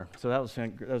So that was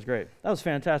great. That was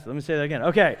fantastic. Let me say that again.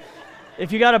 Okay.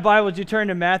 If you got a Bible, would you turn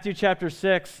to Matthew chapter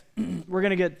 6? We're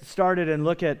going to get started and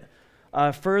look at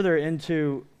further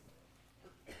into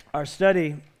our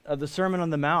study of the Sermon on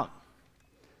the Mount.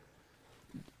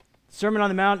 Sermon on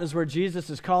the Mount is where Jesus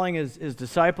is calling his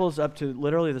disciples up to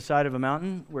literally the side of a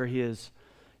mountain, where he is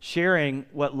sharing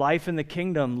what life in the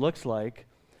kingdom looks like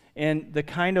and the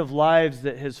kind of lives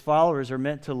that his followers are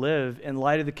meant to live in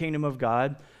light of the kingdom of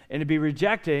God, and to be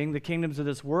rejecting the kingdoms of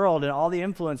this world and all the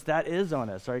influence that is on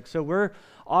us. Right? So we're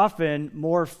often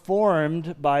more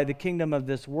formed by the kingdom of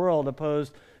this world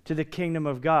opposed to the kingdom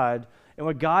of God. And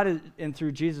what God is, and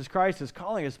through Jesus Christ is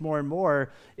calling us more and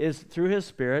more is through his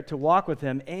Spirit to walk with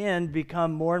him and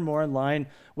become more and more in line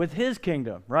with his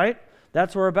kingdom, right?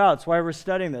 That's what we're about. That's why we're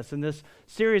studying this. And this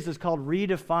series is called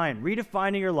Redefine,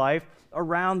 redefining your life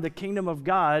around the kingdom of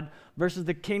God versus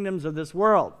the kingdoms of this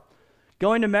world.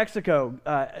 Going to Mexico,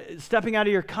 stepping out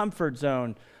of your comfort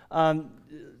zone,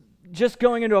 just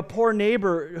going into a poor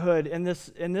neighborhood in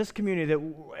this community,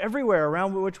 that everywhere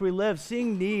around which we live,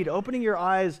 seeing need, opening your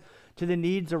eyes to the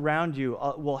needs around you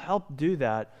will help do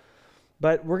that.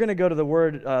 But we're going to go to the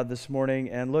Word this morning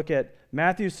and look at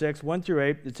Matthew 6, 1 through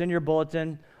 8. It's in your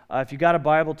bulletin. If you got a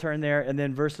Bible, turn there, and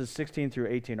then verses 16 through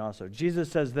 18 also.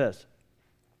 Jesus says this: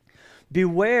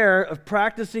 "Beware of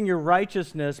practicing your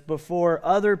righteousness before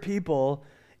other people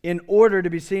in order to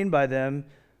be seen by them,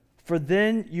 for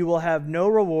then you will have no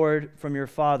reward from your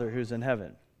Father who's in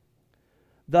heaven.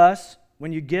 Thus,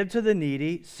 when you give to the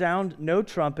needy, sound no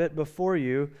trumpet before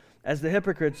you, as the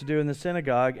hypocrites do in the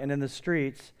synagogue and in the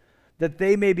streets, that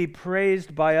they may be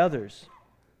praised by others.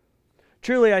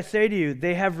 Truly I say to you,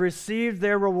 they have received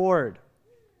their reward.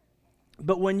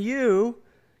 But when you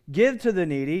give to the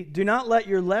needy, do not let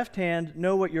your left hand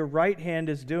know what your right hand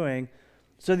is doing,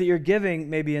 so that your giving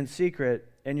may be in secret,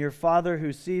 and your Father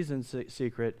who sees in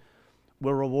secret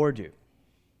will reward you.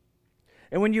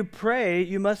 And when you pray,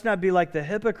 you must not be like the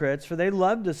hypocrites, for they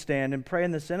love to stand and pray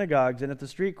in the synagogues and at the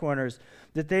street corners,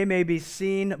 that they may be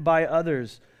seen by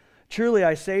others. Truly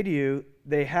I say to you,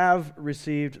 they have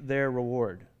received their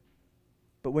reward.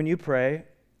 But when you pray,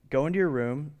 go into your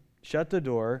room, shut the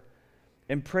door,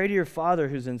 and pray to your Father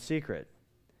who's in secret.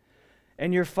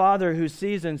 And your Father who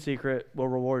sees in secret will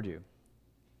reward you.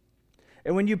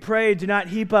 And when you pray, do not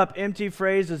heap up empty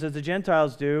phrases as the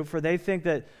Gentiles do, for they think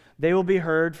that they will be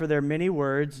heard for their many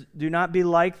words. Do not be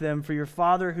like them, for your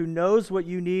Father who knows what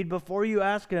you need before you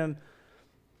ask him.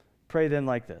 Pray then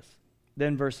like this."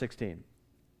 Then verse 16.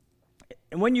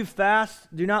 "And when you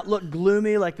fast, do not look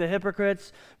gloomy like the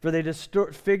hypocrites, for they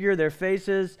disfigure their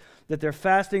faces, that their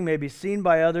fasting may be seen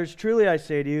by others. Truly I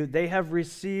say to you, they have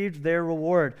received their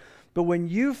reward. But when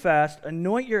you fast,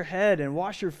 anoint your head and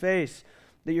wash your face,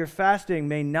 that your fasting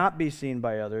may not be seen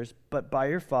by others, but by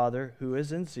your Father who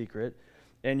is in secret,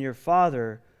 and your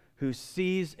Father who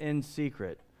sees in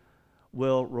secret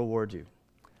will reward you."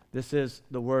 This is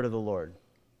the word of the Lord.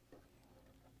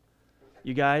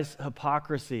 You guys,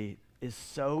 hypocrisy is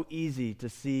so easy to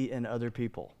see in other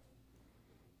people.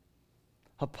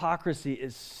 Hypocrisy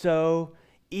is so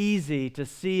easy to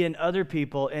see in other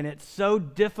people, and it's so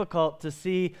difficult to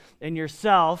see in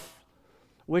yourself,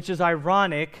 which is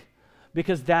ironic,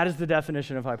 because that is the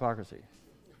definition of hypocrisy.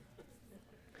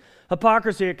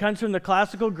 Hypocrisy, it comes from the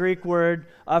classical Greek word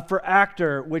for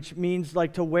actor, which means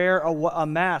like to wear a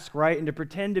mask, right? And to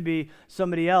pretend to be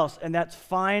somebody else. And that's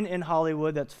fine in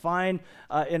Hollywood. That's fine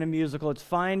in a musical. It's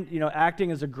fine, acting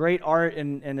is a great art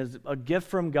and is a gift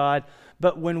from God.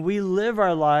 But when we live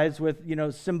our lives with,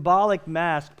 symbolic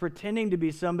masks, pretending to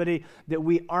be somebody that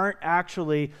we aren't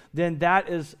actually, then that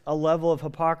is a level of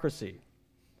hypocrisy.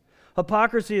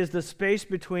 Hypocrisy is the space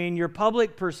between your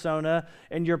public persona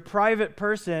and your private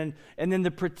person, and then the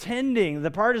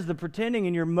part is the pretending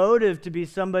and your motive to be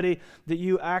somebody that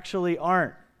you actually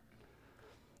aren't.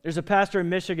 There's a pastor in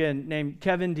Michigan named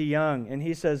Kevin DeYoung, and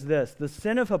he says this: "The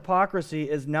sin of hypocrisy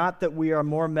is not that we are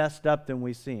more messed up than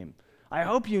we seem." I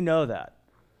hope you know that.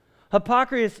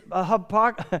 Hypocrisy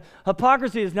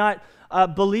is not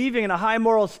believing in a high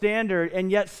moral standard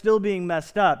and yet still being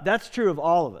messed up. That's true of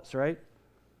all of us, right?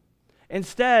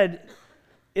 Instead,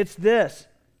 it's this.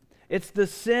 It's the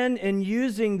sin in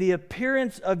using the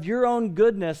appearance of your own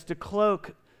goodness to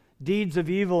cloak deeds of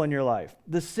evil in your life.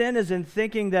 The sin is in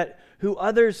thinking that who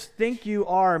others think you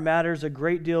are matters a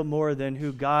great deal more than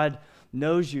who God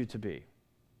knows you to be.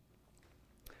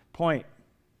 Point,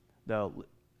 though,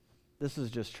 this is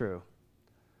just true.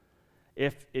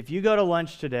 If you go to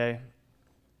lunch today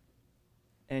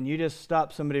and you just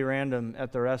stop somebody random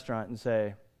at the restaurant and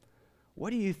say,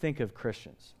 "What do you think of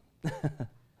Christians?"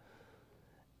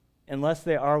 Unless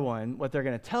they are one, what they're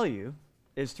going to tell you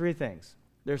is three things.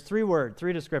 There's three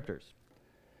descriptors.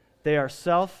 They are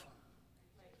self,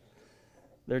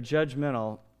 they're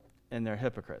judgmental, and they're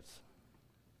hypocrites.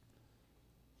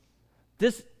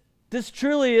 This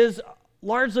truly is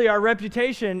largely our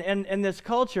reputation in this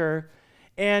culture,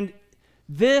 and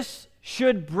this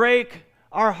should break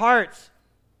our hearts.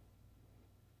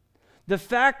 The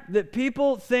fact that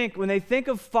people think, when they think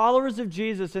of followers of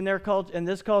Jesus in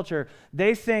this culture,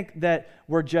 they think that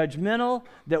we're judgmental,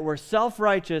 that we're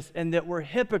self-righteous, and that we're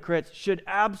hypocrites should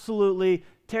absolutely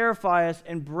terrify us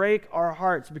and break our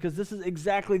hearts, because this is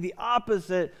exactly the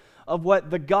opposite of what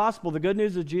the gospel, the good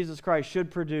news of Jesus Christ,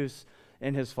 should produce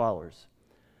in his followers.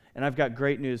 And I've got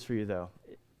great news for you, though.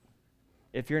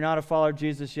 If you're not a follower of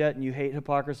Jesus yet and you hate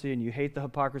hypocrisy and you hate the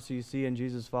hypocrisy you see in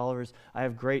Jesus' followers, I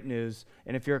have great news.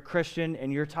 And if you're a Christian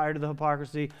and you're tired of the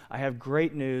hypocrisy, I have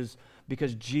great news,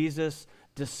 because Jesus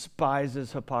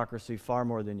despises hypocrisy far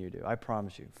more than you do. I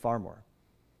promise you, far more.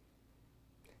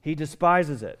 He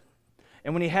despises it.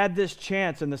 And when he had this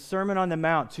chance in the Sermon on the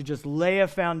Mount to just lay a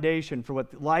foundation for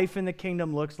what life in the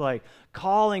kingdom looks like,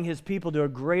 calling his people to a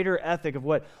greater ethic of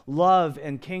what love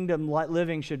and kingdom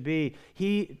living should be,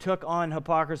 he took on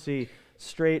hypocrisy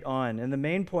straight on. And the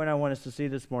main point I want us to see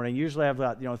this morning, usually I've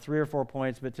got 3 or 4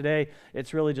 points, but today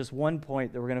it's really just one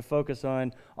point that we're going to focus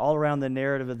on all around the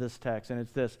narrative of this text, and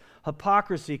it's this: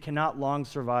 hypocrisy cannot long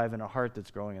survive in a heart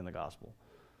that's growing in the gospel.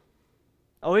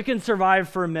 Oh, it can survive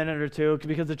for a minute or two,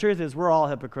 because the truth is we're all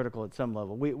hypocritical at some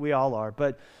level. We all are.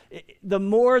 But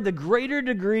the greater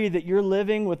degree that you're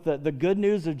living with the good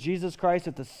news of Jesus Christ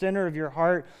at the center of your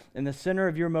heart and the center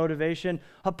of your motivation,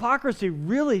 hypocrisy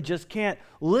really just can't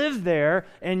live there.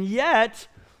 And yet,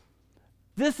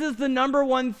 this is the number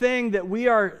one thing that we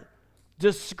are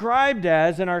described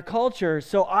as in our culture.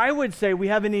 So I would say we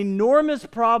have an enormous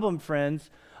problem,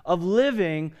 friends, of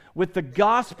living with the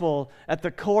gospel at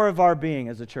the core of our being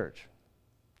as a church.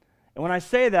 And when I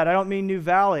say that, I don't mean New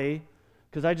Valley,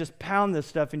 because I just pound this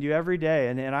stuff into you every day.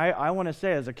 And I want to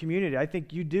say, as a community, I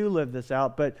think you do live this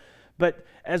out. But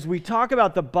as we talk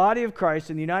about the body of Christ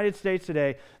in the United States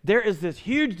today, there is this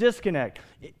huge disconnect.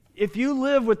 If you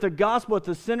live with the gospel at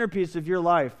the centerpiece of your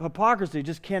life, hypocrisy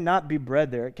just cannot be bred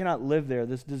there. It cannot live there.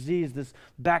 This disease, this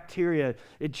bacteria,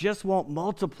 it just won't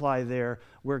multiply there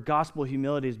where gospel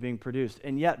humility is being produced.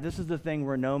 And yet, this is the thing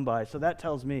we're known by. So that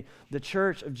tells me the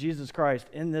church of Jesus Christ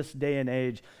in this day and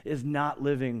age is not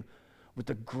living with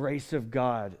the grace of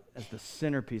God as the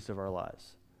centerpiece of our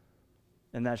lives.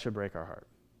 And that should break our heart.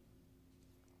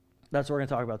 That's what we're going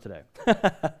to talk about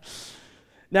today.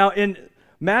 Now, in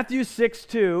Matthew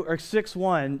 6:2 or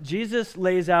 6:1, Jesus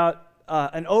lays out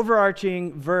an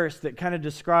overarching verse that kind of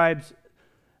describes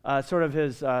sort of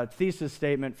his thesis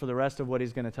statement for the rest of what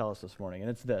he's going to tell us this morning. And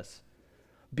it's this: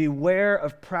 beware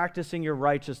of practicing your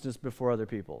righteousness before other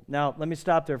people. Now, let me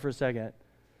stop there for a second.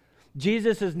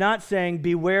 Jesus is not saying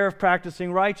beware of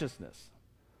practicing righteousness.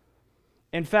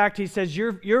 In fact, he says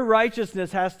your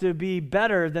righteousness has to be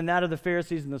better than that of the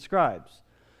Pharisees and the scribes.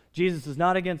 Jesus is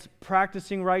not against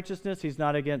practicing righteousness. He's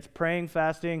not against praying,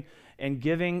 fasting, and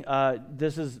giving.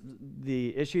 This is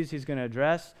the issues he's going to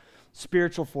address: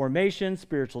 spiritual formation,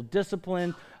 spiritual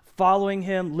discipline, following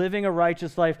him, living a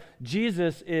righteous life.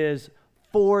 Jesus is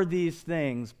for these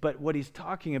things, but what he's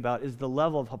talking about is the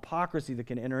level of hypocrisy that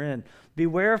can enter in.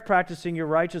 Beware of practicing your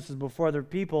righteousness before other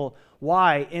people.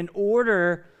 Why? In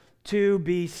order to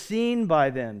be seen by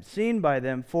them,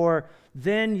 for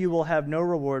then you will have no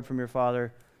reward from your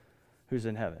Father who's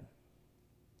in heaven.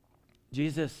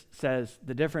 Jesus says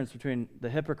the difference between the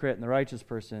hypocrite and the righteous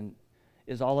person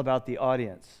is all about the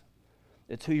audience.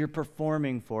 It's who you're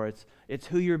performing for. It's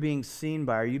who you're being seen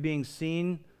by. Are you being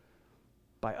seen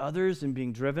by others and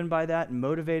being driven by that and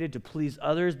motivated to please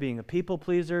others, being a people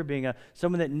pleaser, being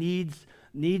someone that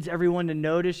needs everyone to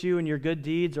notice you and your good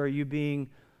deeds? Or are you being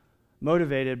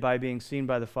motivated by being seen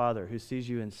by the Father who sees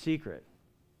you in secret?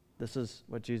 This is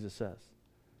what Jesus says.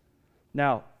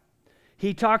 Now,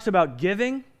 he talks about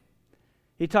giving,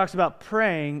 he talks about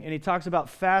praying, and he talks about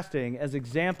fasting as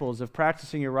examples of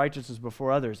practicing your righteousness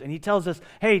before others. And he tells us,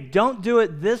 hey, don't do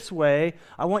it this way.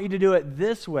 I want you to do it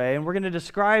this way. And we're going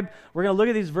to look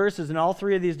at these verses and all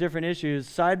three of these different issues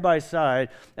side by side.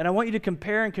 And I want you to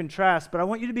compare and contrast, but I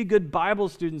want you to be good Bible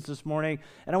students this morning.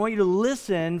 And I want you to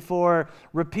listen for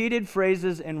repeated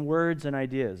phrases and words and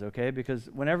ideas, okay?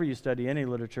 Because whenever you study any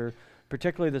literature,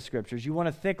 particularly the scriptures, you want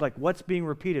to think like, what's being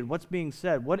repeated? What's being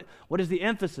said? What is the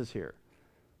emphasis here?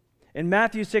 In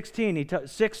Matthew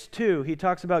 6:2, he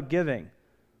talks about giving.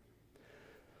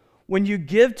 When you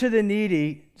give to the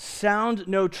needy, sound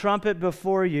no trumpet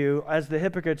before you, as the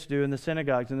hypocrites do in the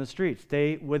synagogues and the streets.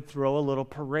 They would throw a little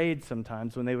parade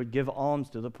sometimes when they would give alms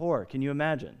to the poor. Can you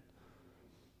imagine?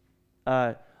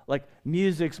 Like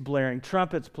music's blaring,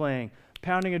 trumpets playing,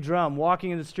 pounding a drum,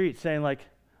 walking in the street saying like,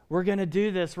 we're going to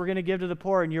do this, we're going to give to the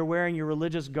poor, and you're wearing your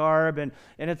religious garb, and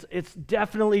it's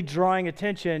definitely drawing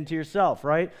attention to yourself,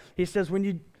 right? He says when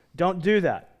you don't do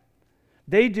that,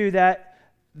 they do that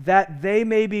they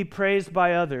may be praised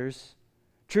by others.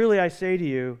 Truly I say to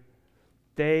you,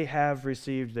 they have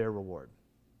received their reward.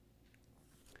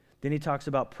 Then he talks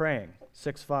about praying,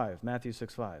 6:5, Matthew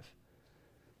 6:5.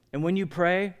 And when you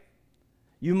pray,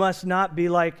 you must not be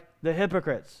like the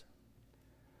hypocrites,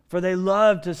 for they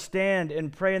love to stand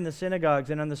and pray in the synagogues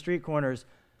and on the street corners,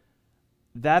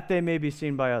 that they may be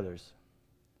seen by others.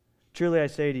 Truly I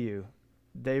say to you,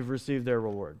 they've received their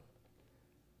reward.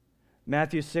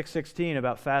 Matthew 6:16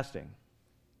 about fasting.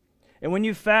 And when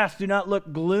you fast, do not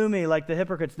look gloomy like the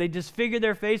hypocrites. They disfigure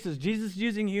their faces. Jesus is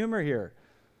using humor here.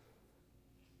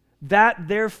 That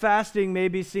their fasting may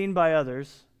be seen by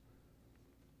others.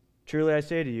 Truly I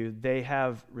say to you, they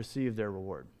have received their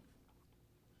reward.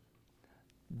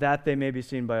 That they may be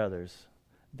seen by others.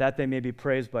 That they may be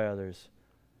praised by others.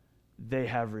 They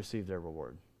have received their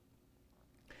reward.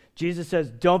 Jesus says,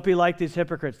 don't be like these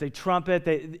hypocrites. They trumpet,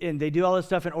 and they do all this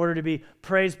stuff in order to be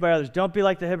praised by others. Don't be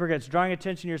like the hypocrites, drawing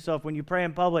attention to yourself when you pray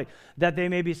in public, that they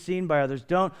may be seen by others.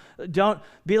 Don't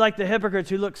be like the hypocrites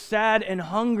who look sad and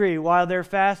hungry while they're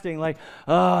fasting, like,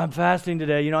 oh, I'm fasting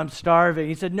today, I'm starving.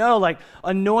 He said, no, like,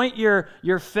 anoint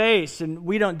your face, and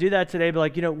we don't do that today, but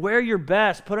like, wear your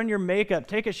best, put on your makeup,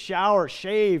 take a shower,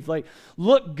 shave, like,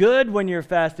 look good when you're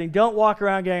fasting. Don't walk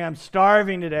around going, I'm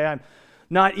starving today, I'm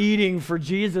not eating for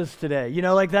Jesus today.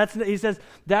 He says,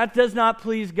 that does not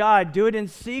please God. Do it in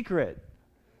secret.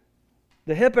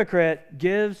 The hypocrite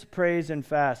gives praise and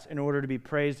fasts in order to be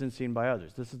praised and seen by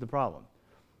others. This is the problem.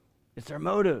 It's their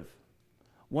motive,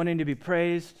 wanting to be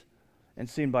praised and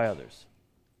seen by others.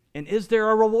 And is there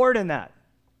a reward in that?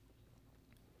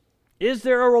 Is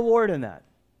there a reward in that?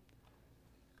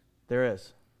 There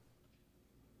is.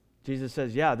 Jesus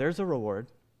says, yeah, there's a reward.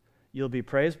 You'll be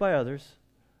praised by others,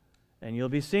 and you'll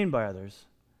be seen by others,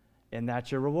 and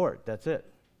that's your reward. That's it.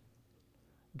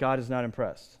 God is not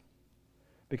impressed,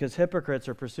 because hypocrites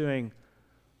are pursuing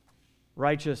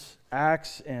righteous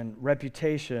acts and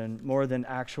reputation more than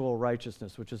actual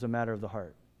righteousness, which is a matter of the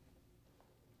heart.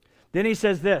 Then he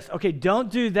says this, okay, don't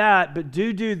do that, but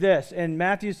do this in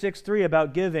Matthew 6:3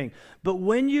 about giving. But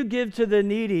when you give to the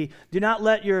needy, do not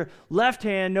let your left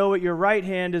hand know what your right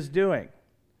hand is doing.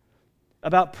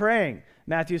 About praying,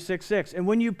 Matthew 6:6. And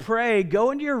when you pray,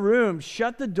 go into your room,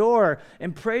 shut the door,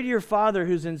 and pray to your Father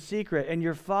who's in secret, and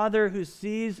your Father who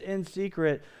sees in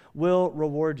secret will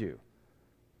reward you.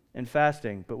 And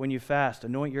fasting, but when you fast,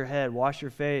 anoint your head, wash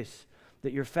your face,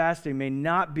 that your fasting may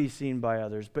not be seen by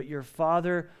others, but your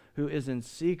Father who is in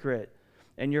secret,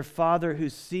 and your Father who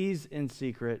sees in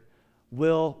secret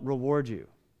will reward you.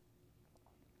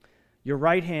 Your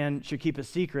right hand should keep a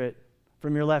secret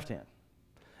from your left hand.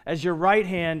 As your right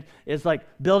hand is like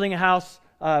building a house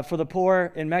for the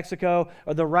poor in Mexico,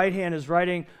 or the right hand is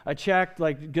writing a check,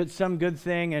 like some good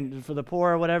thing and for the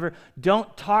poor or whatever,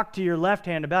 don't talk to your left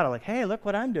hand about it. Like, hey, look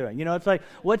what I'm doing. It's like,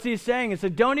 what's he saying? It's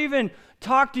like, don't even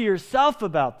talk to yourself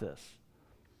about this.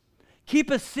 Keep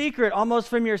a secret almost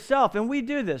from yourself. And we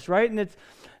do this, right? And it's,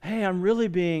 hey, I'm really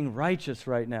being righteous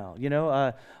right now,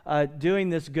 doing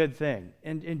this good thing.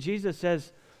 And Jesus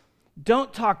says,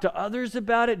 don't talk to others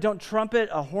about it. Don't trumpet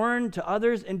a horn to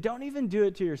others, and don't even do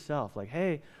it to yourself. Like,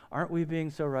 hey, aren't we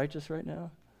being so righteous right now?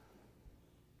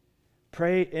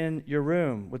 Pray in your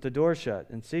room with the door shut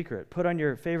in secret. Put on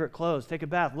your favorite clothes. Take a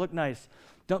bath. Look nice.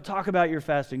 Don't talk about your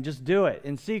fasting. Just do it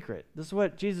in secret. This is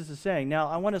what Jesus is saying. Now,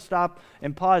 I want to stop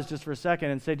and pause just for a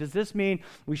second and say, does this mean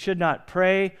we should not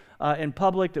pray in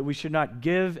public, that we should not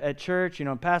give at church,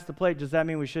 pass the plate? Does that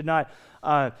mean we should not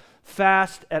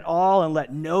fast at all and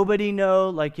let nobody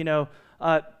know?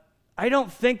 I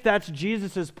don't think that's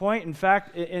Jesus' point. In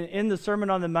fact, in the Sermon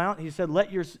on the Mount, he said,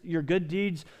 let your good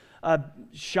deeds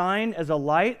shine as a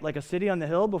light, like a city on the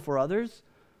hill before others.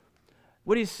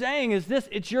 What he's saying is this: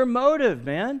 it's your motive,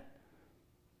 man.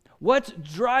 What's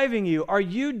driving you? Are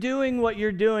you doing what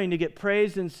you're doing to get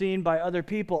praised and seen by other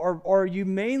people, or are you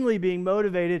mainly being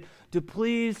motivated to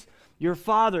please your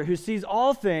Father who sees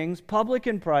all things, public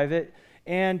and private,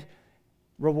 and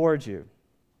rewards you?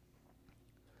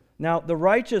 Now, the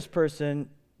righteous person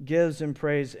gives and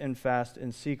prays and fasts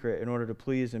in secret in order to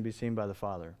please and be seen by the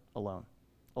Father alone,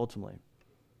 ultimately.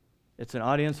 It's an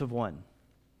audience of one.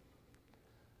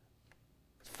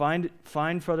 It's Find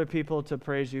for other people to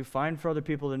praise you. Find for other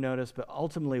people to notice. But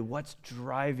ultimately, what's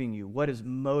driving you? What is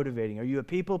motivating? Are you a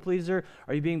people pleaser?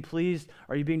 Are you being pleased?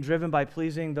 Are you being driven by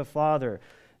pleasing the Father?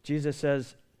 Jesus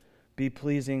says, be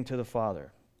pleasing to the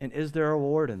Father. And is there a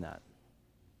reward in that?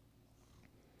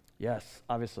 Yes,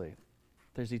 obviously.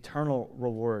 There's eternal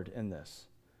reward in this.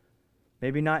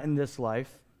 Maybe not in this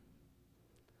life,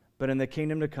 but in the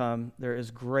kingdom to come, there is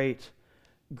great,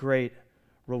 great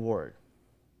reward.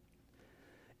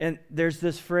 And there's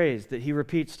this phrase that he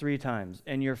repeats 3 times.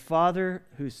 And your Father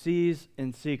who sees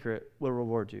in secret will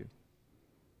reward you.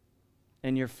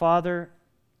 And your Father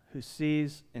who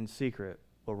sees in secret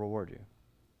will reward you.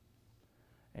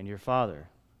 And your Father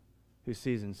who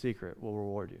sees in secret will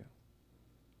reward you.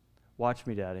 Watch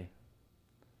me, Daddy.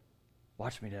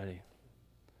 Watch me, Daddy.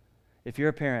 If you're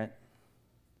a parent,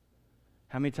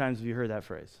 how many times have you heard that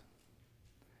phrase?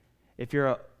 If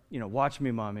you're watch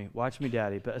me, Mommy, watch me,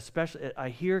 Daddy. But especially, I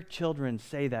hear children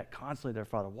say that constantly to their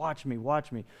father, watch me,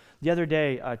 watch me. The other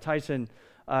day, Tyson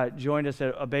joined us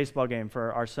at a baseball game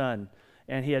for our son,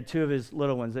 and he had 2 of his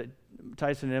little ones.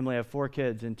 Tyson and Emily have 4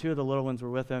 kids, and 2 of the little ones were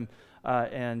with him,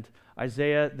 and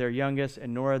Isaiah, their youngest,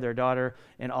 and Nora, their daughter,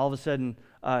 and all of a sudden,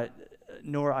 I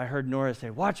heard Nora say,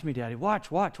 watch me, Daddy, watch.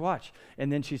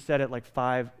 And then she said it like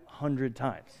 500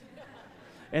 times.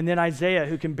 And then Isaiah,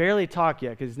 who can barely talk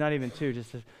yet, because he's not even 2,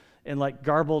 just in like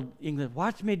garbled English,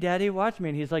 watch me, Daddy, watch me.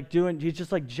 And he's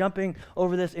just like jumping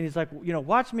over this, and he's like,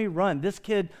 watch me run. This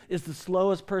kid is the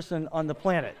slowest person on the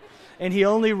planet. And he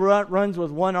only runs with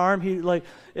one arm.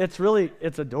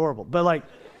 It's adorable. But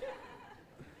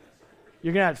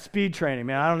you're going to have speed training,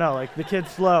 man. I don't know. The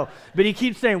kid's slow. But he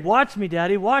keeps saying, watch me,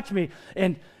 Daddy, watch me.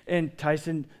 And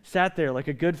Tyson sat there like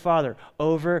a good father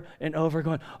over and over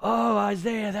going, oh,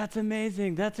 Isaiah, that's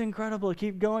amazing. That's incredible.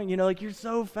 Keep going. You're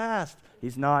so fast.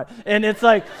 He's not. And it's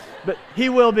like, but he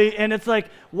will be. And it's like,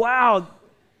 wow,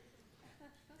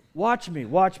 watch me.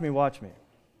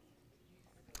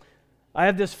 I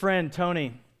have this friend,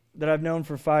 Tony, that I've known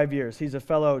for 5 years. He's a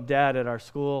fellow dad at our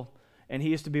school. And he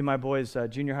used to be my boy's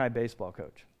junior high baseball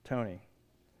coach, Tony.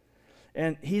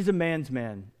 And he's a man's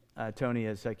man, Tony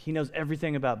is. He knows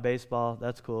everything about baseball.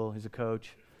 That's cool. He's a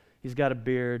coach. He's got a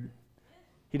beard.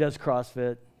 He does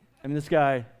CrossFit. I mean, this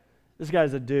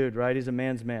guy's a dude, right? He's a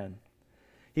man's man.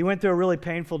 He went through a really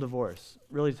painful divorce,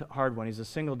 really hard one. He's a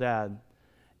single dad.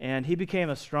 And he became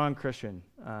a strong Christian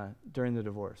during the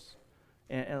divorce.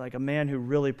 And like a man who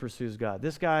really pursues God.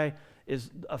 This guy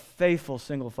is a faithful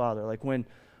single father.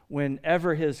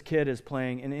 Whenever his kid is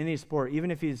playing in any sport, even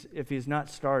if he's not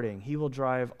starting, he will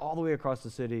drive all the way across the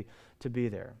city to be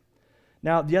there.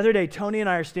 Now, the other day, Tony and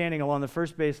I are standing along the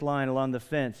first base line, along the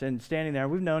fence, and standing there.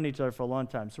 We've known each other for a long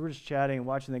time, so we're just chatting and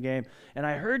watching the game. And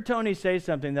I heard Tony say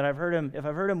something that if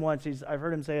I've heard him once, I've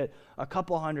heard him say it a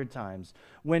couple hundred times.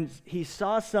 When he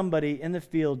saw somebody in the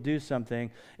field do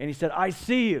something, and he said, I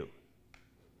see you.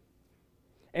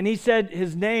 And he said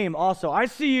his name also. I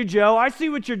see you, Joe. I see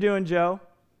what you're doing, Joe.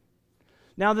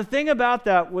 Now, the thing about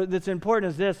that's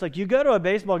important is this. You go to a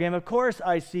baseball game, of course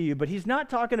I see you, but he's not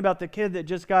talking about the kid that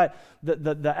just got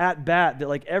the at-bat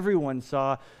that everyone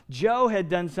saw. Joe had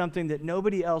done something that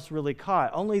nobody else really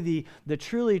caught. Only the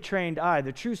truly trained eye,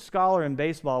 the true scholar in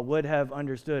baseball would have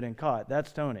understood and caught.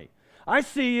 That's Tony. I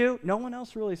see you. No one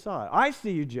else really saw it. I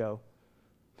see you, Joe.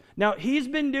 Now, he's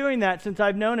been doing that since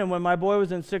I've known him when my boy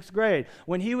was in 6th grade.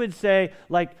 When he would say,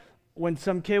 when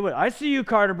some kid would, I see you,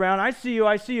 Carter Brown, I see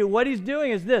you. What he's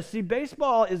doing is this. See,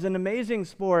 baseball is an amazing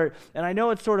sport, and I know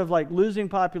it's sort of losing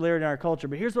popularity in our culture,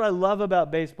 but here's what I love about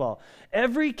baseball.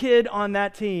 Every kid on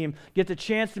that team gets a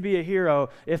chance to be a hero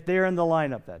if they're in the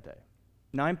lineup that day.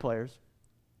 9 players.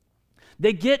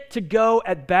 They get to go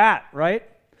at bat, right?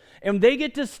 And they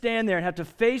get to stand there and have to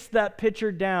face that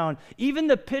pitcher down. Even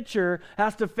the pitcher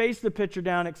has to face the pitcher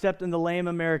down, except in the lame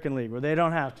American League, where they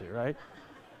don't have to, right?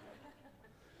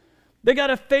 They got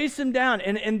to face him down,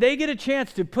 and they get a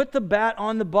chance to put the bat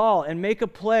on the ball and make a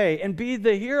play and be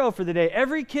the hero for the day.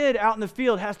 Every kid out in the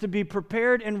field has to be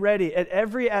prepared and ready at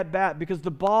every at-bat because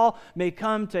the ball may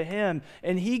come to him,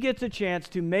 and he gets a chance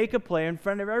to make a play in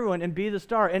front of everyone and be the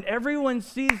star. And everyone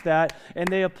sees that, and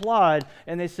they applaud,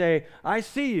 and they say, I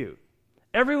see you.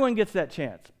 Everyone gets that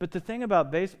chance. But the thing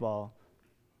about baseball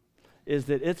is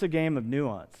that it's a game of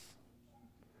nuance.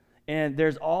 And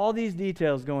there's all these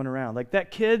details going around. Like that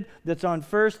kid that's on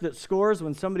first that scores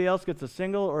when somebody else gets a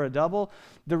single or a double,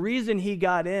 the reason he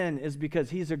got in is because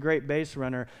he's a great base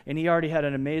runner, and he already had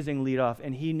an amazing leadoff,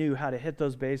 and he knew how to hit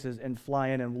those bases and fly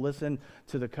in and listen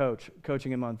to the coach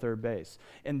coaching him on third base.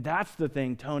 And that's the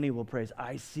thing Tony will praise.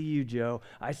 I see you, Joe.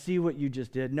 I see what you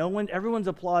just did. Everyone's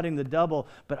applauding the double,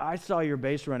 but I saw your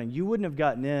base running. You wouldn't have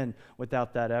gotten in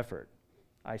without that effort.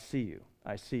 I see you.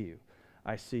 I see you.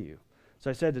 I see you. So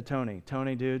I said to Tony,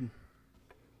 dude,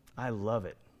 I love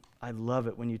it. I love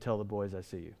it when you tell the boys I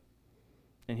see you.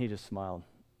 And he just smiled.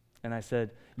 And I said,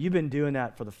 you've been doing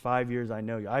that for the 5 years I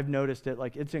know you. I've noticed it.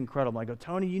 Like, it's incredible. I go,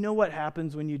 Tony, you know what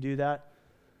happens when you do that?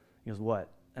 He goes, what?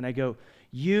 And I go,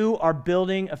 you are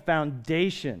building a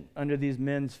foundation under these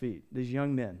men's feet, these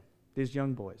young men, these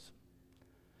young boys.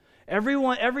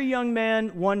 Every young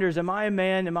man wonders, am I a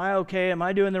man? Am I okay? Am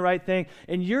I doing the right thing?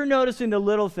 And you're noticing the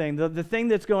little thing, the thing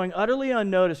that's going utterly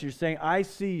unnoticed. You're saying, I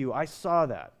see you. I saw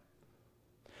that.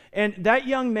 And that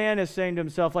young man is saying to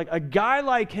himself, like, a guy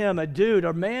like him, a dude,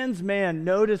 a man's man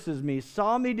notices me,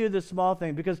 saw me do the small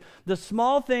thing, because the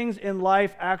small things in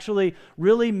life actually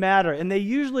really matter. And they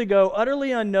usually go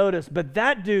utterly unnoticed, but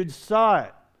that dude saw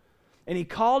it, and he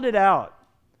called it out.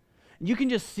 You can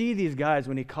just see these guys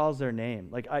when he calls their name.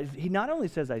 Like, he not only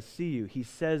says, I see you, he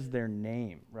says their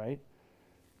name, right?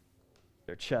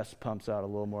 Their chest pumps out a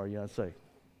little more. You know, it's like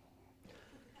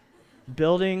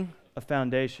building a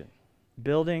foundation.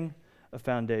 Building a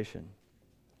foundation.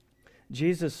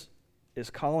 Jesus is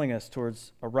calling us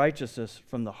towards a righteousness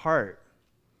from the heart,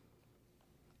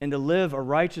 and to live a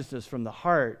righteousness from the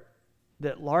heart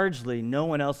that largely no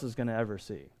one else is going to ever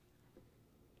see.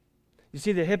 You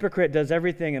see, the hypocrite does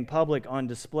everything in public on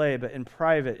display, but in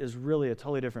private is really a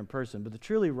totally different person. But the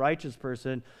truly righteous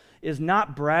person is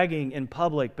not bragging in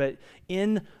public, but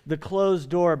in the closed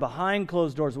door, behind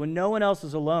closed doors, when no one else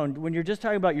is alone. When you're just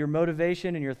talking about your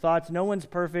motivation and your thoughts, no one's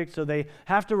perfect, so they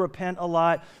have to repent a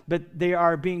lot, but they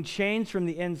are being changed from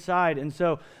the inside. And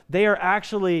so they are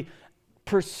actually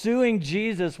pursuing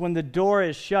Jesus when the door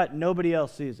is shut, nobody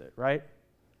else sees it, right?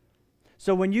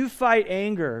 So when you fight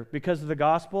anger because of the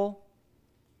gospel,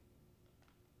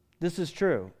 this is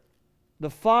true.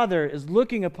 The Father is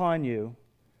looking upon you,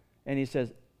 and he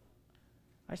says,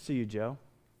 I see you, Joe.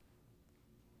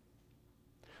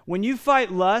 When you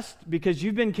fight lust because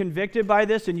you've been convicted by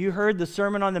this and you heard the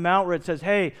Sermon on the Mount where it says,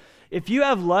 hey, if you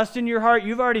have lust in your heart,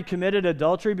 you've already committed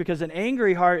adultery, because an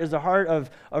angry heart is a heart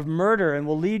of murder and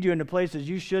will lead you into places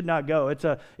you should not go.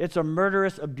 It's a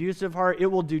murderous, abusive heart. It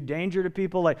will do danger to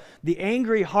people. Like the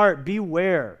angry heart,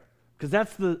 beware, because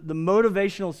that's the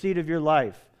motivational seed of your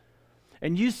life.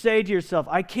 And you say to yourself,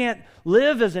 I can't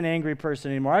live as an angry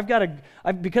person anymore.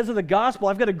 Because of the gospel,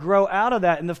 I've got to grow out of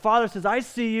that. And the Father says, I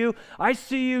see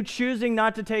you choosing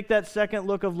not to take that second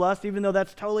look of lust, even though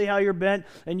that's totally how you're bent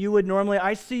and you would normally.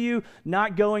 I see you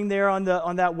not going there on that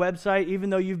website, even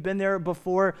though you've been there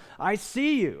before. I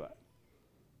see you.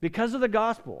 Because of the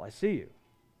gospel, I see you.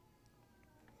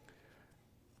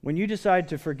 When you decide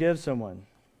to forgive someone,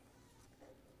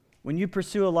 when you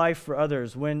pursue a life for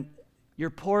others, when you're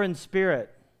poor in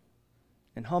spirit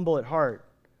and humble at heart,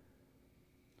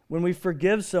 when we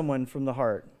forgive someone from the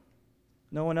heart,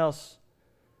 no one else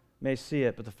may see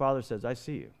it, but the Father says, I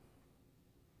see you.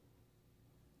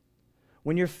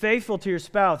 When you're faithful to your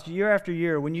spouse year after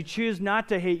year, when you choose not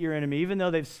to hate your enemy, even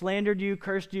though they've slandered you,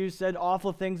 cursed you, said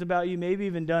awful things about you, maybe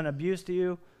even done abuse to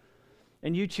you,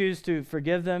 and you choose to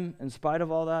forgive them in spite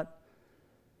of all that,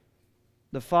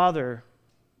 the Father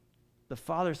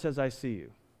says, I see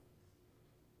you.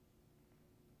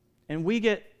 And we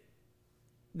get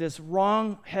this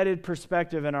wrong-headed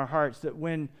perspective in our hearts that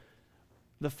when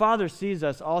the Father sees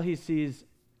us, all he sees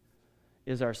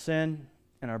is our sin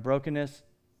and our brokenness.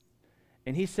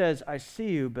 And he says, I see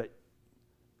you, but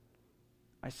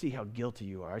I see how guilty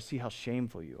you are. I see how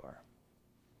shameful you are.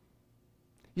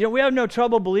 You know, we have no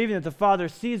trouble believing that the Father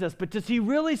sees us, but does he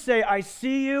really say, I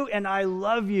see you and I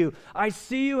love you. I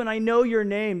see you and I know your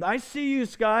name. I see you,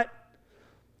 Scott.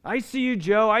 I see you,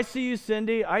 Joe. I see you,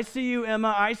 Cindy. I see you,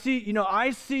 Emma. I see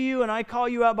you and I call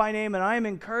you out by name and I am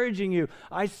encouraging you.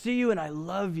 I see you and I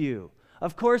love you.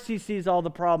 Of course he sees all the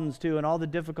problems too and all the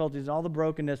difficulties and all the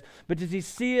brokenness, but does he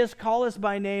see us, call us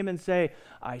by name and say,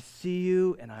 I see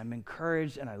you and I'm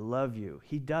encouraged and I love you?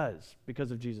 He does,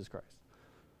 because of Jesus Christ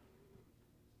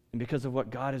and because of what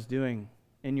God is doing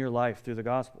in your life through the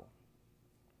gospel.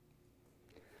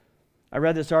 I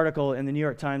read this article in the New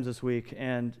York Times this week,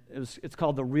 and it's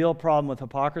called The Real Problem with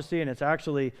Hypocrisy, and it's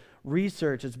actually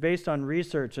research. It's based on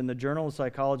research in the Journal of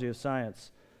Psychology of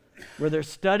Science. where they're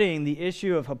studying the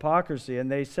issue of hypocrisy,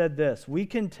 and they said this: we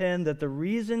contend that the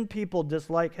reason people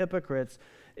dislike hypocrites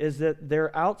is that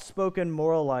their outspoken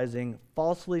moralizing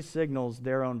falsely signals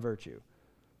their own virtue.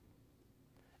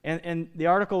 And the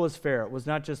article was fair. It was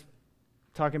not just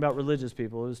talking about religious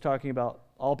people. It was talking about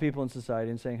all people in society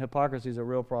and saying hypocrisy is a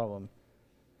real problem.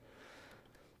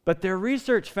 But their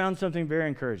research found something very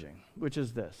encouraging, which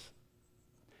is this: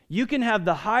 you can have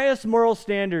the highest moral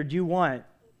standard you want,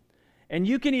 and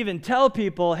you can even tell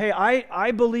people, hey,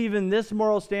 I believe in this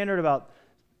moral standard about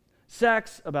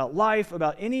sex, about life,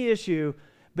 about any issue.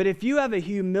 But if you have a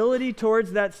humility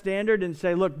towards that standard and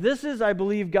say, look, this is, I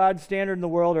believe, God's standard in the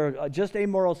world, or just a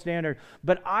moral standard,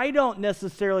 but I don't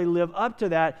necessarily live up to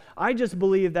that, I just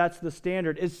believe that's the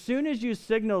standard. As soon as you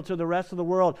signal to the rest of the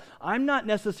world, I'm not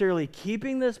necessarily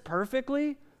keeping this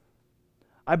perfectly,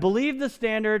 I believe the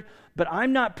standard, but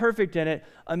I'm not perfect in it,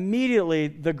 immediately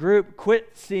the group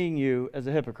quit seeing you as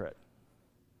a hypocrite.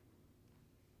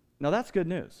 Now that's good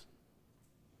news.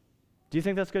 Do you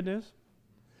think that's good news?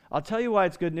 I'll tell you why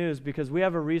it's good news, because we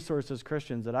have a resource as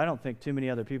Christians that I don't think too many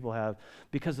other people have.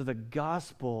 Because of the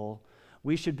gospel,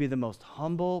 we should be the most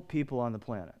humble people on the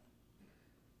planet.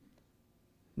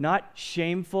 Not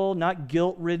shameful, not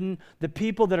guilt-ridden, the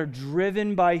people that are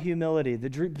driven by humility, the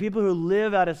people who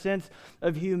live out a sense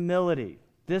of humility.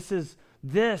 This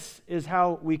is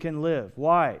how we can live.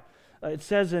 Why? It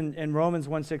says in Romans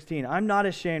 1:16, I'm not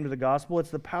ashamed of the gospel. It's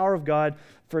the power of God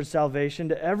for salvation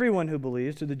to everyone who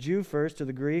believes, to the Jew first, to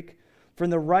the Greek. For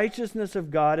the righteousness of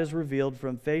God is revealed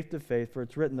from faith to faith, for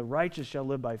it's written, the righteous shall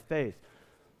live by faith.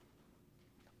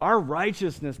 Our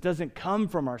righteousness doesn't come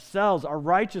from ourselves. Our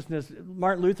righteousness,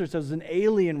 Martin Luther says, is an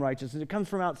alien righteousness. It comes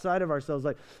from outside of ourselves.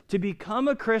 Like, to become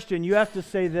a Christian, you have to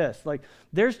say this. Like,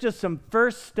 there's just some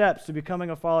first steps to becoming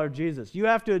a follower of Jesus. You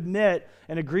have to admit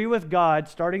and agree with God,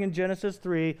 starting in Genesis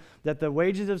 3, that the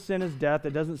wages of sin is death.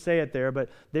 It doesn't say it there, but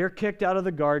they're kicked out of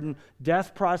the garden.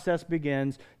 Death process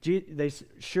begins.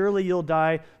 Surely you'll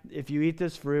die if you eat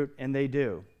this fruit, and they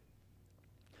do.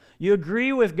 You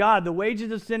agree with God, the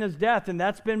wages of sin is death, and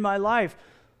that's been my life.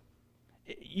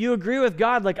 You agree with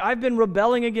God, like, I've been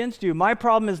rebelling against you. My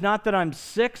problem is not that I'm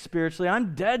sick spiritually,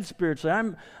 I'm dead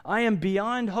spiritually. I am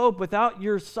beyond hope without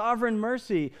your sovereign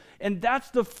mercy. And that's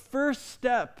the first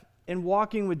step in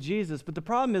walking with Jesus. But the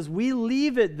problem is we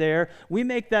leave it there. We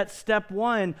make that step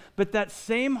one, but that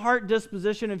same heart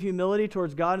disposition of humility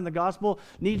towards God in the gospel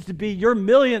needs to be your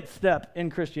millionth step in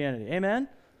Christianity. Amen?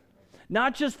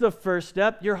 Not just the first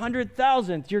step, your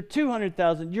 100,000th, your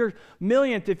 200,000th, your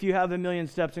millionth if you have a million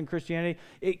steps in Christianity.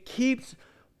 It keeps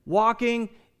walking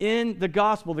in the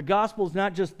gospel. The gospel is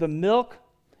not just the milk,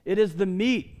 it is the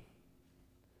meat.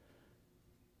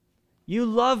 You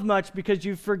love much because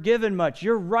you've forgiven much.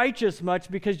 You're righteous much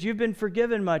because you've been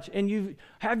forgiven much. And you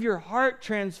have your heart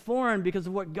transformed because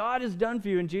of what God has done for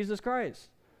you in Jesus Christ.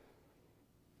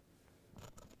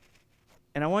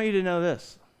 And I want you to know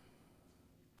this.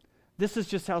 This is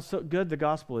just how so good the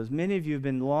gospel is. Many of you have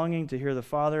been longing to hear the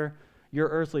Father, your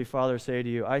earthly Father, say to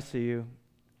you, I see you,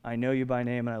 I know you by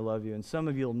name, and I love you. And some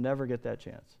of you will never get that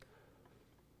chance.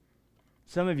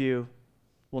 Some of you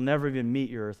will never even meet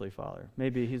your earthly father.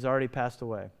 Maybe he's already passed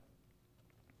away.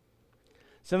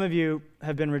 Some of you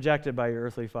have been rejected by your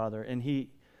earthly father, and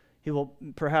he will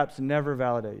perhaps never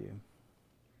validate you.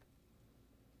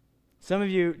 Some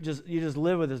of you just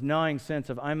live with this gnawing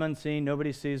sense of I'm unseen,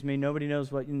 nobody sees me, nobody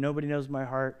knows my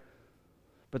heart,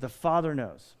 but the Father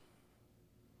knows.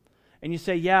 And you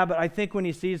say, yeah, but I think when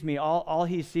he sees me, all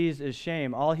he sees is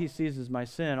shame. All he sees is my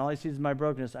sin. All he sees is my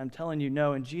brokenness. I'm telling you,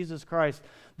 no. In Jesus Christ,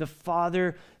 the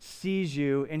Father sees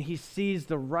you, and he sees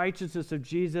the righteousness of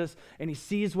Jesus, and he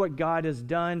sees what God has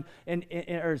done,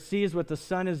 or sees what the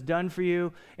Son has done for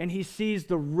you, and he sees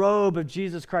the robe of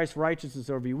Jesus Christ's righteousness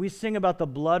over you. We sing about the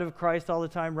blood of Christ all the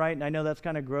time, right? And I know that's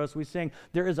kind of gross. We sing,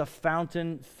 there is a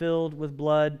fountain filled with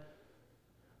blood.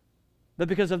 But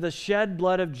because of the shed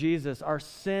blood of Jesus, our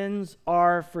sins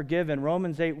are forgiven.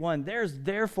 Romans 8:1, there's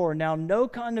therefore now no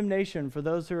condemnation for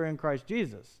those who are in Christ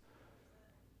Jesus.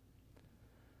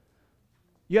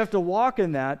 You have to walk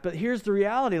in that, but here's the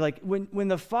reality. Like when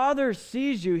the Father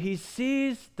sees you, he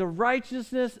sees the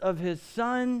righteousness of his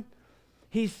Son.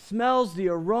 He smells the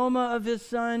aroma of his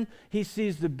Son. He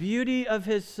sees the beauty of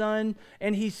his Son,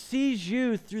 and he sees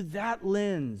you through that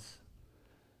lens.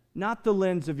 Not the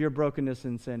lens of your brokenness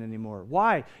and sin anymore.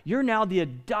 Why? You're now the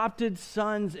adopted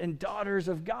sons and daughters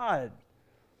of God.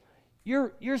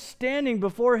 Your standing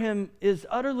before him is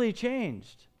utterly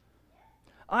changed.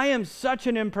 I am such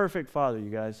an imperfect father, you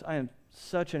guys. I am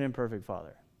such an imperfect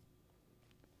father.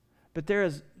 But there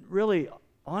is really,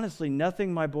 honestly,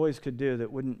 nothing my boys could do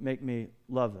that wouldn't make me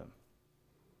love them.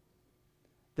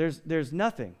 There's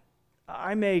nothing.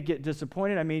 I may get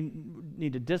disappointed. I may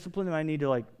need to discipline them. I need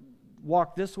to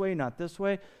walk this way, not this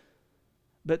way.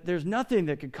 But there's nothing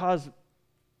that could cause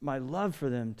my love for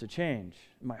them to change,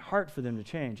 my heart for them to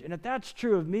change. And if that's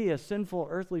true of me, a sinful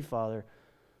earthly father,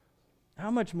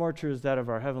 how much more true is that of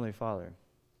our Heavenly Father?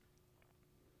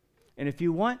 And if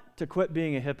you want to quit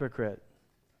being a hypocrite,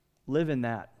 live in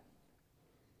that.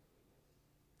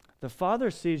 The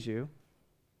Father sees you,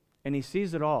 and He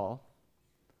sees it all,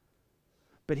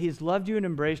 but He's loved you and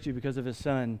embraced you because of His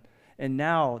Son. And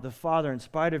now the Father, in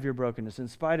spite of your brokenness, in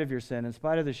spite of your sin, in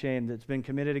spite of the shame that's been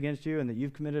committed against you and that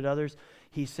you've committed others,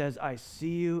 He says, I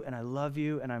see you and I love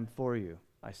you and I'm for you.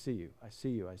 I see you, I see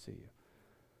you, I see you.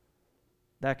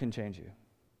 That can change you.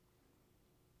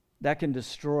 That can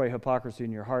destroy hypocrisy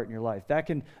in your heart and your life. That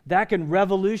can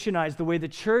revolutionize the way the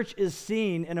church is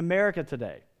seen in America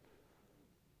today.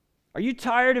 Are you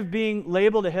tired of being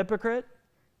labeled a hypocrite?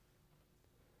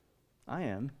 I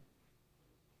am.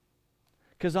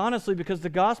 Because honestly, because the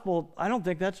gospel, I don't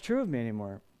think that's true of me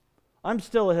anymore. I'm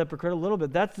still a hypocrite a little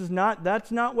bit. That's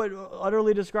not what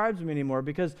utterly describes me anymore,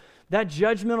 because that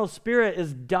judgmental spirit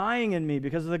is dying in me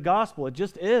because of the gospel. It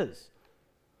just is.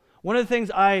 One of the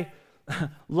things I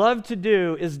love to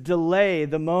do is delay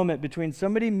the moment between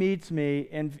somebody meets me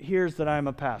and hears that I'm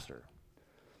a pastor.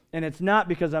 And it's not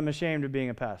because I'm ashamed of being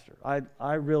a pastor.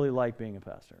 I really like being a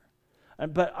pastor.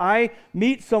 But I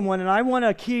meet someone and I want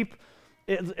to keep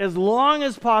as long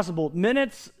as possible.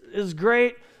 Minutes is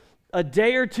great. A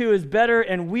day or two is better,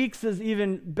 and weeks is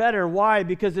even better. Why?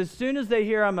 Because as soon as they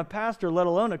hear I'm a pastor, let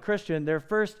alone a Christian, their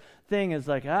first thing is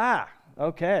like,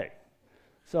 okay,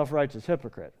 self-righteous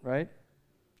hypocrite, right?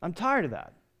 I'm tired of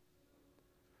that.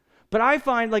 But I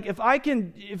find,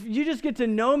 if you just get to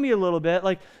know me a little bit,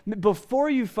 before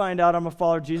you find out I'm a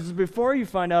follower of Jesus, before you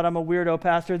find out I'm a weirdo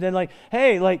pastor, then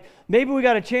maybe we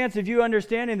got a chance of you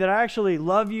understanding that I actually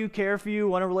love you, care for you,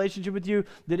 want a relationship with you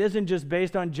that isn't just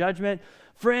based on judgment.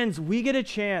 Friends, we get a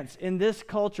chance in this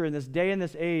culture, in this day, in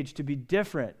this age, to be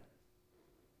different.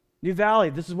 New Valley,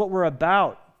 this is what we're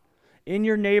about. In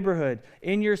your neighborhood,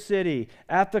 in your city,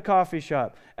 at the coffee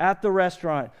shop, at the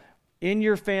restaurant, in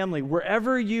your family,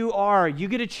 wherever you are, you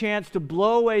get a chance to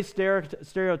blow away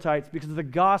stereotypes because of the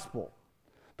gospel,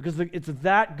 because it's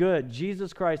that good.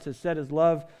 Jesus Christ has set His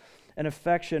love and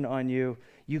affection on you.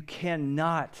 You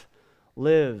cannot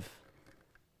live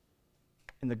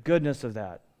in the goodness of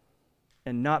that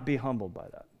and not be humbled by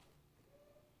that.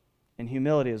 And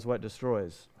humility is what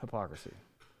destroys hypocrisy.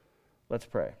 Let's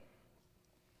pray.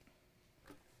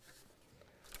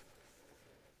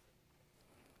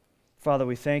 Father,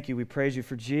 we thank you, we praise you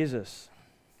for Jesus,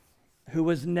 who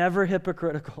was never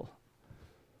hypocritical,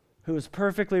 who was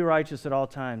perfectly righteous at all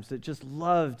times, that just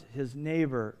loved his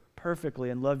neighbor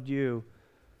perfectly and loved you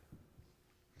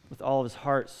with all of his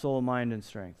heart, soul, mind, and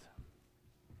strength.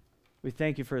 We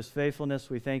thank you for his faithfulness.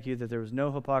 We thank you that there was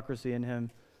no hypocrisy in him,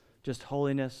 just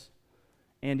holiness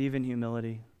and even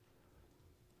humility.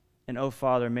 And oh,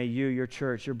 Father, may you, your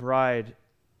church, your bride,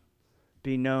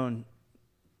 be known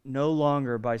no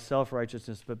longer by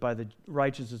self-righteousness, but by the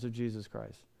righteousness of Jesus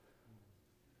Christ.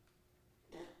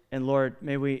 And Lord,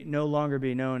 may we no longer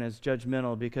be known as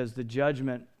judgmental, because the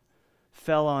judgment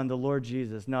fell on the Lord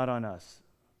Jesus, not on us.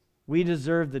 We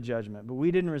deserved the judgment, but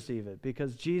we didn't receive it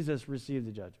because Jesus received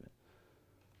the judgment.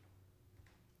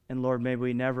 And Lord, may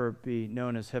we never be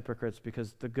known as hypocrites,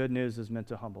 because the good news is meant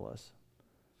to humble us.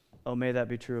 Oh, may that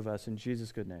be true of us. In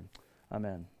Jesus' good name,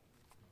 amen.